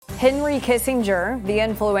Henry Kissinger, the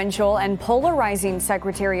influential and polarizing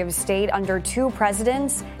Secretary of State under two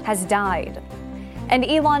presidents, has died. And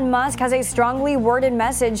Elon Musk has a strongly worded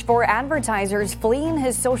message for advertisers fleeing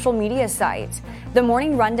his social media site. The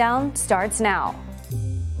Morning Rundown starts now.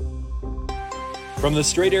 From the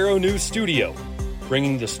Straight Arrow News Studio,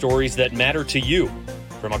 bringing the stories that matter to you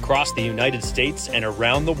from across the United States and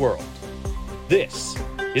around the world. This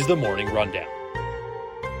is the Morning Rundown.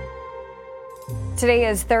 Today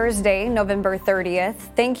is Thursday, November 30th.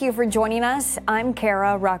 Thank you for joining us. I'm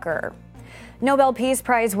Kara Rucker. Nobel Peace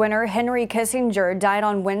Prize winner Henry Kissinger died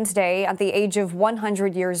on Wednesday at the age of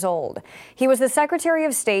 100 years old. He was the Secretary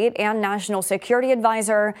of State and National Security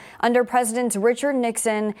Advisor under Presidents Richard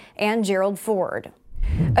Nixon and Gerald Ford.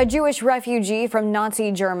 A Jewish refugee from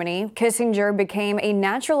Nazi Germany, Kissinger became a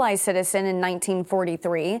naturalized citizen in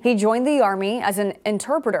 1943. He joined the Army as an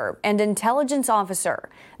interpreter and intelligence officer,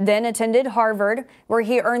 then attended Harvard, where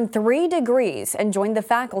he earned 3 degrees and joined the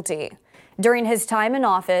faculty. During his time in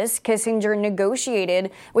office, Kissinger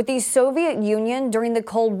negotiated with the Soviet Union during the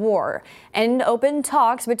Cold War and opened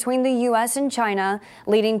talks between the U.S. and China,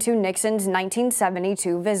 leading to Nixon's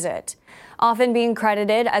 1972 visit. Often being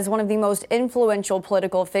credited as one of the most influential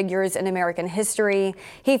political figures in American history,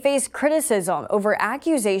 he faced criticism over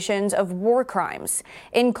accusations of war crimes,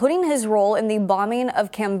 including his role in the bombing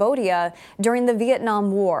of Cambodia during the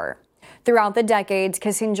Vietnam War. Throughout the decades,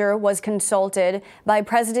 Kissinger was consulted by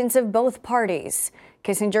presidents of both parties.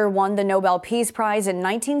 Kissinger won the Nobel Peace Prize in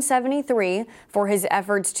 1973 for his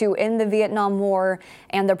efforts to end the Vietnam War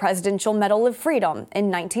and the Presidential Medal of Freedom in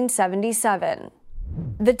 1977.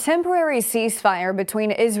 The temporary ceasefire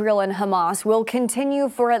between Israel and Hamas will continue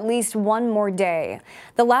for at least one more day.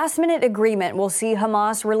 The last-minute agreement will see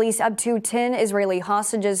Hamas release up to 10 Israeli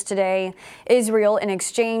hostages today. Israel, in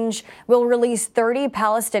exchange, will release 30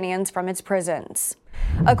 Palestinians from its prisons.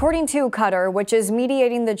 According to Qatar, which is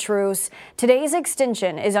mediating the truce, today's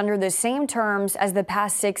extension is under the same terms as the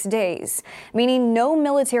past 6 days, meaning no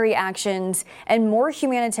military actions and more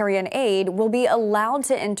humanitarian aid will be allowed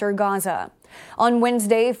to enter Gaza. On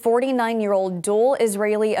Wednesday, 49-year-old dual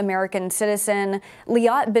Israeli-American citizen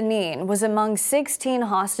Liat Benin was among 16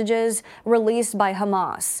 hostages released by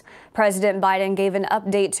Hamas. President Biden gave an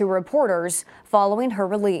update to reporters following her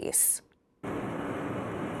release.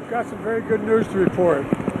 We've got some very good news to report.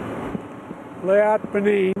 Liat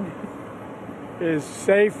Benin is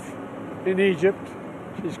safe in Egypt.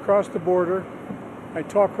 She's crossed the border. I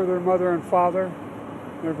talked with her mother and father.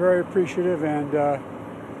 They're very appreciative, and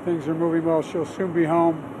things are moving well. She'll soon be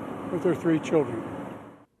home with her 3 children.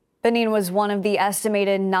 Benin was one of the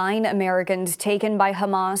estimated 9 Americans taken by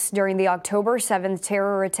Hamas during the October 7th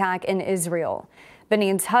terror attack in Israel.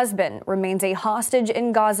 Benin's husband remains a hostage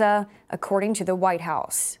in Gaza, according to the White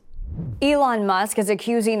House. Elon Musk is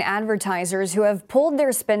accusing advertisers who have pulled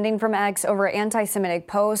their spending from X over anti-Semitic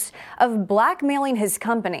posts of blackmailing his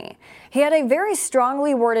company. He had a very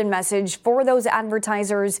strongly worded message for those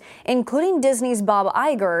advertisers, including Disney's Bob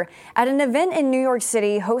Iger, at an event in New York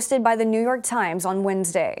City hosted by the New York Times on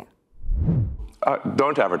Wednesday.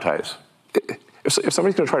 Don't advertise. If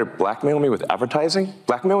somebody's going to try to blackmail me with advertising,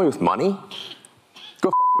 blackmail me with money, go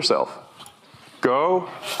f*** yourself. Go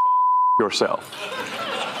f*** yourself.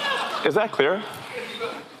 Is that clear?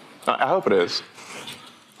 I hope it is.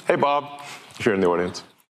 Hey, Bob, if you're in the audience.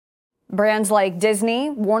 Brands like Disney,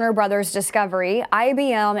 Warner Brothers Discovery,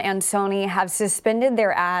 IBM, and Sony have suspended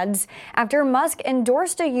their ads after Musk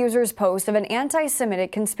endorsed a user's post of an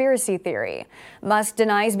anti-Semitic conspiracy theory. Musk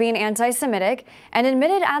denies being anti-Semitic and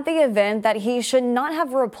admitted at the event that he should not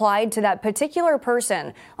have replied to that particular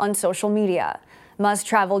person on social media. Musk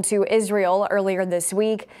traveled to Israel earlier this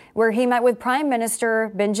week, where he met with Prime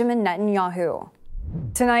Minister Benjamin Netanyahu.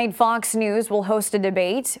 Tonight, Fox News will host a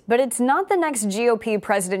debate, but it's not the next GOP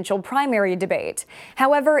presidential primary debate.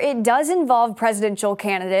 However, it does involve presidential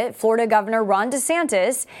candidate Florida Governor Ron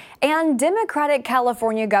DeSantis and Democratic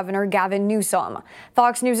California Governor Gavin Newsom.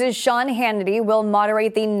 Fox News' Sean Hannity will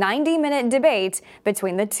moderate the 90-minute debate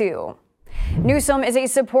between the two. Newsom is a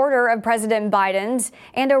supporter of President Biden's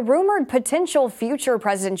and a rumored potential future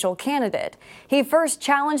presidential candidate. He first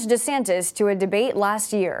challenged DeSantis to a debate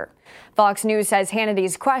last year. Fox News says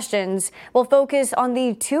Hannity's questions will focus on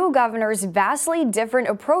the two governors' vastly different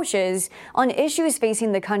approaches on issues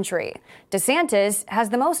facing the country. DeSantis has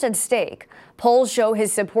the most at stake. Polls show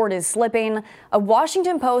his support is slipping. A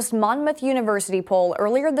Washington Post Monmouth University poll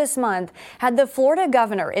earlier this month had the Florida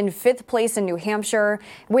governor in 5th place in New Hampshire,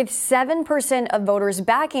 with 7% of voters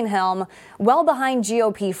backing him, well behind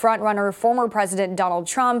GOP frontrunner former President Donald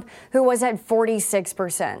Trump, who was at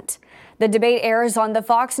 46%. The debate airs on the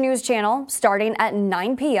Fox News channel starting at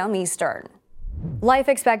 9 p.m. Eastern. Life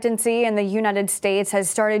expectancy in the United States has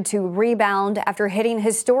started to rebound after hitting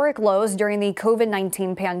historic lows during the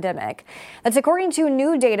COVID-19 pandemic. That's according to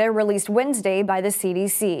new data released Wednesday by the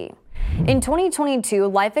CDC. In 2022,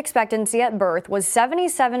 life expectancy at birth was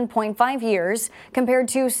 77.5 years compared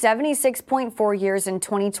to 76.4 years in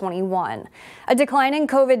 2021. A decline in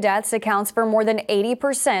COVID deaths accounts for more than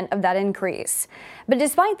 80% of that increase. But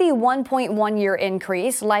despite the 1.1-year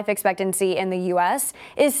increase, life expectancy in the U.S.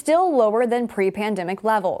 is still lower than pre-pandemic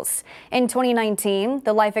levels. In 2019,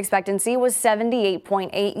 the life expectancy was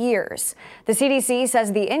 78.8 years. The CDC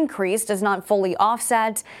says the increase does not fully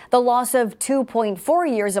offset the loss of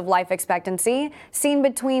 2.4 years of life expectancy seen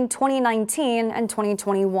between 2019 and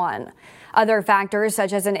 2021. Other factors,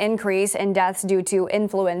 such as an increase in deaths due to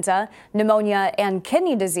influenza, pneumonia, and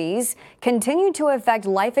kidney disease, continue to affect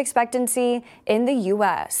life expectancy in the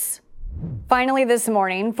U.S. Finally this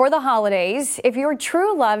morning, for the holidays, if your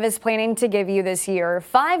true love is planning to give you this year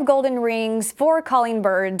 5 golden rings, 4 calling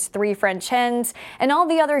birds, 3 French hens, and all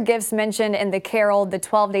the other gifts mentioned in the carol The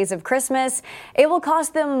 12 Days of Christmas, it will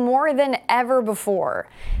cost them more than ever before.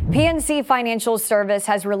 PNC Financial Service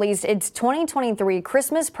has released its 2023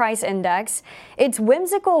 Christmas Price Index, its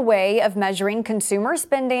whimsical way of measuring consumer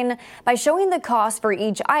spending by showing the cost for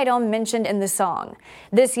each item mentioned in the song.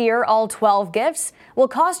 This year, all 12 gifts will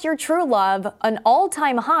cost your true love an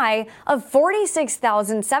all-time high of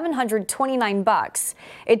 $46,729.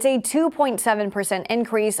 It's a 2.7%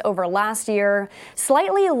 increase over last year,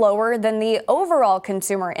 slightly lower than the overall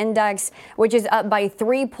consumer index, which is up by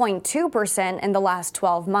 3.2% in the last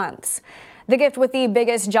 12 months. The gift with the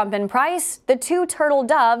biggest jump in price, the 2 turtle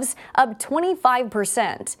doves, up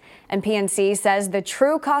 25%. And PNC says the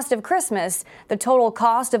true cost of Christmas, the total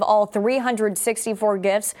cost of all 364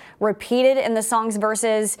 gifts repeated in the song's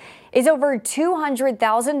verses, is over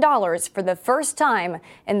 $200,000 for the first time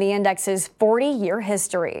in the index's 40-year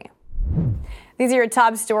history. These are your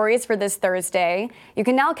top stories for this Thursday. You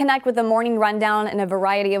can now connect with the Morning Rundown in a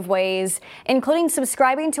variety of ways, including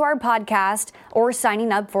subscribing to our podcast or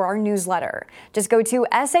signing up for our newsletter. Just go to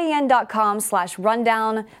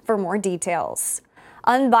san.com/rundown for more details.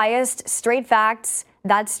 Unbiased, straight facts,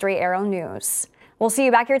 that's Straight Arrow News. We'll see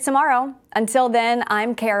you back here tomorrow. Until then,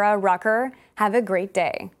 I'm Kara Rucker. Have a great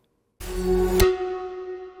day.